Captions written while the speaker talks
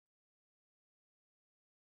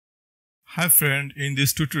Hi friend, in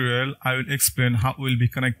this tutorial I will explain how we will be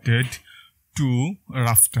connected to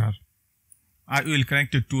Rafter. I will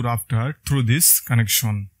connect it to Rafter through this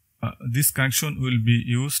connection. This connection will be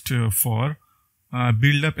used for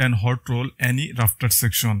build up and hot roll any Rafter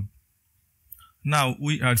section. Now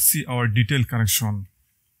we are see our detailed connection.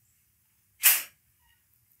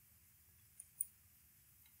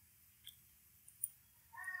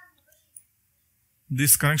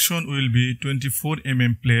 This connection will be 24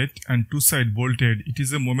 mm plate and two side bolted. It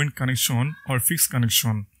is a moment connection or fixed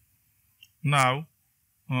connection. Now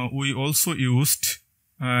we also used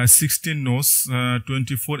 16 nose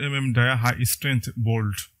 24 mm dia high strength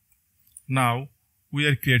bolt. Now we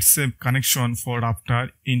are create same connection for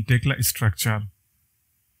Rafter in Tekla structure.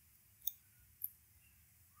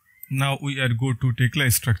 Now we are go to Tekla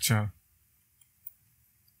structure.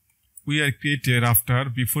 We are create a Rafter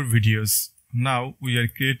before videos. Now we are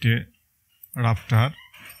create a Rafter,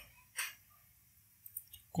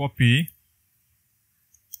 copy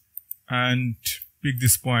and pick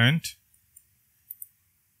this point.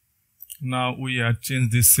 Now we are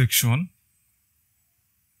change this section.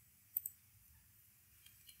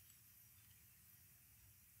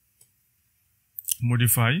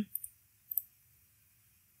 Modify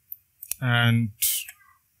and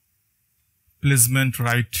placement,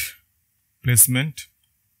 right placement,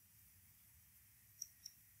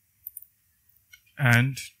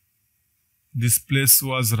 and this place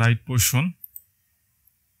was right portion.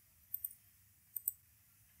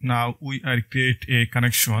 Now we are create a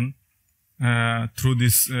connection through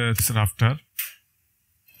this Rafter.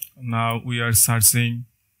 Now we are searching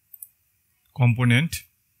component,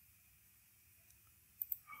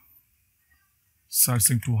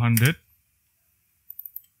 searching 200.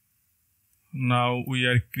 Now we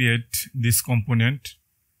are create this component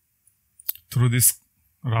through this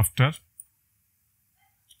Rafter.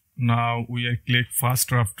 Now we are click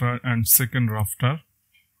first Rafter and second Rafter.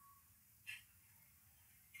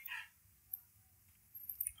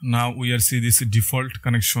 Now we are see this default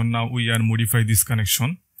connection. Now we are modify this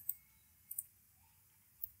connection.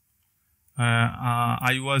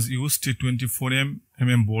 I was used to 24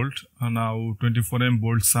 mm bolt. Now 24 mm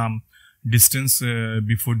bolt some distance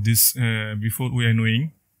before this before we are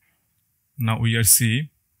knowing. Now we are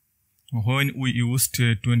see when we used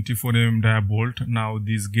 24 mm dia bolt. Now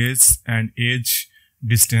this gauge and edge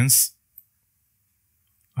distance.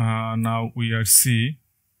 Now we are see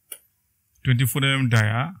 24 mm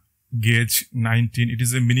dia gauge 19. It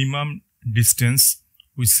is a minimum distance.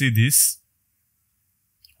 We see this.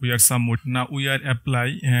 We are somewhat. Now we are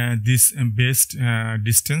apply this best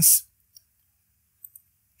distance.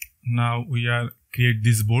 Now we are create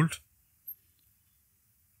this bolt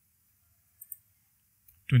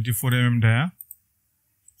 24 mm dia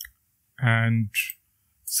and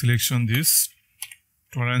selection this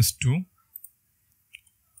tolerance 2.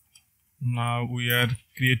 Now we are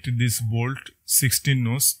created this bolt 16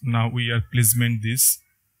 nose. Now we are placement this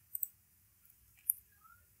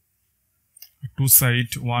two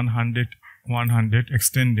side 100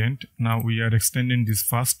 extended. Now we are extending this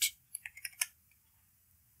first.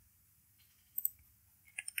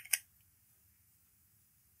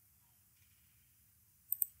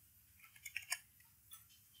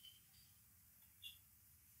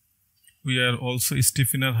 We are also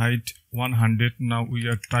stiffener height 100. Now we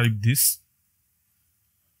are type this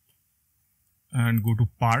and go to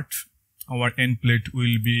part. Our end plate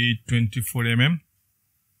will be 24 mm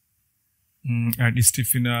and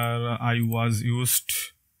stiffener I was used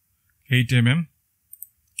 8 mm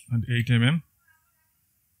and 8 mm.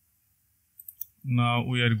 Now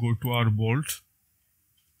we are go to our bolt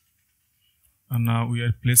and now we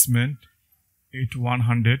are placement 8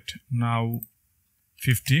 100. Now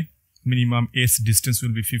 50. Minimum edge distance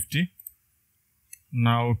will be 50.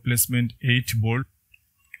 Now placement 8 bolt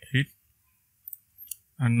 8,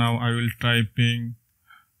 and now I will typing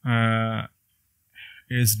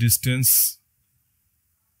edge distance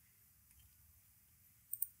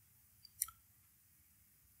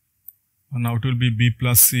and now it will be B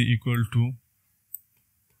plus C equal to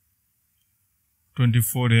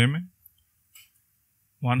 24 mm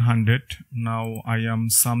 100. Now I am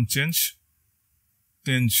some change.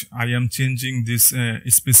 I am changing this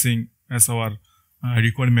spacing as our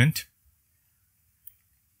requirement.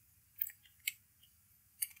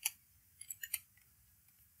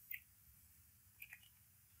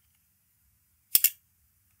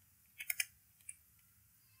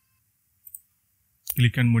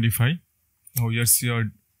 Click and modify. Now here see our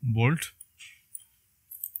bolt.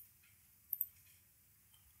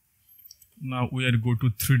 Now we are go to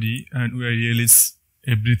 3D and we are realize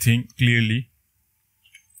everything clearly.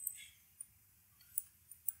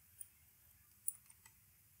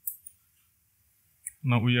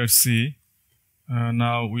 Now we are see.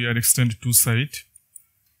 Now we are extend two side.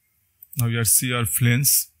 Now we are see our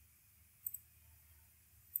flange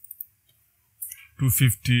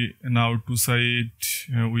 250. Now two side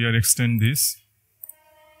we are extend this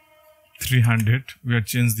 300. We are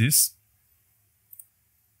change this.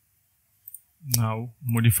 Now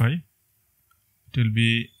modify. It will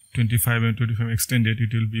be 25 and 25 extended.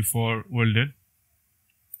 It will be for welded.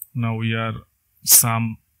 Now we are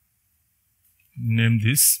some name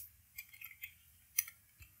this.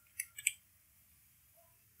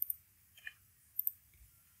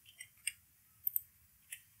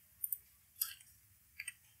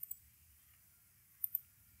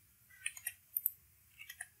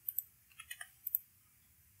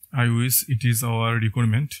 I wish it is our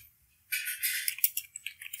requirement.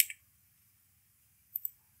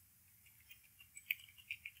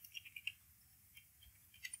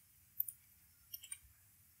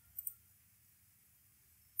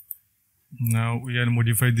 Now we are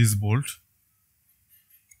modify this bolt.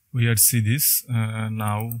 We are see this.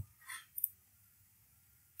 Now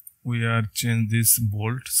we are change this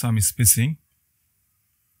bolt some spacing.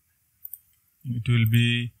 It will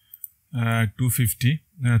be 250,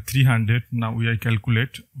 300. Now we are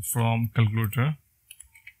calculate from calculator.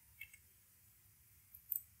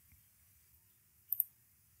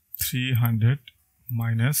 300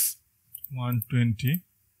 minus 120,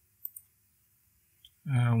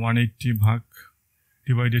 180 bhag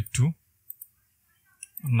divided 2.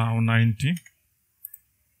 Now 90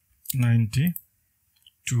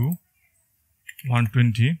 to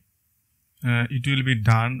 120. It will be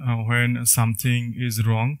done when something is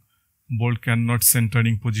wrong. Bolt cannot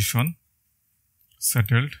centering position.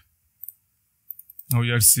 Settled. Now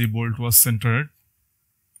we are see bolt was centered.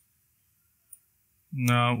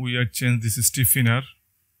 Now we are change this stiffener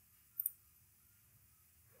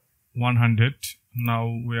 100. Now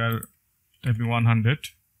we are typing 100.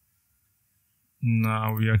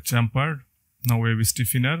 Now we are chamfered. Now we have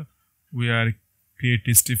stiffener. We are create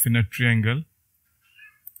a stiffener triangle.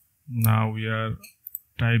 Now we are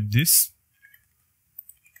type this.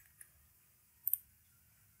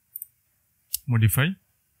 Modify.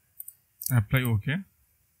 Apply OK.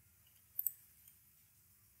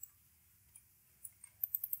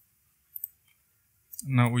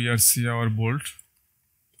 Now we are see our bolt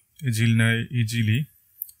easily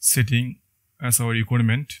setting as our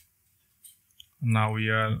requirement. Now we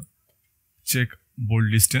are check bolt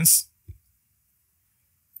distance,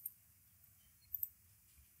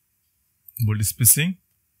 bolt spacing.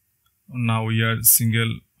 Now we are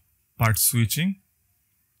single part switching.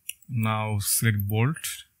 Now select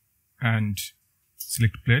bolt and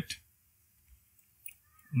select plate.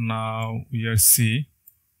 Now we are see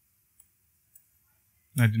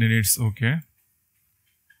 99, it's okay.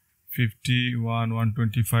 51,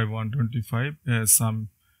 125, 125. Some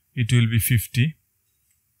it will be 50.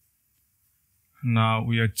 Now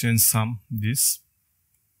we are change some this.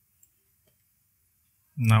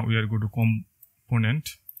 Now we are go to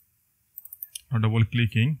component. Now double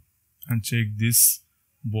clicking and check this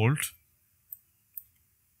bolt.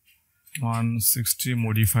 160,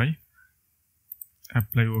 modify.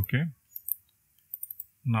 Apply OK.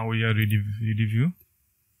 Now we are ready view.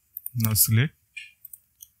 Now select.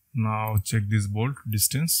 Now check this bolt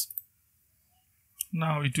distance.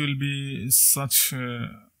 Now it will be such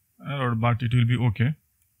error, but it will be okay.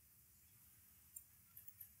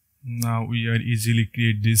 Now we are easily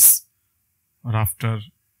create this rafter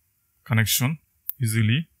connection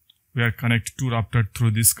easily. We are connect two rafter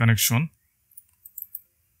through this connection.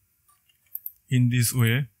 In this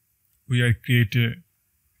way, we are create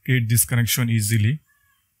this connection easily.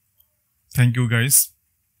 Thank you guys.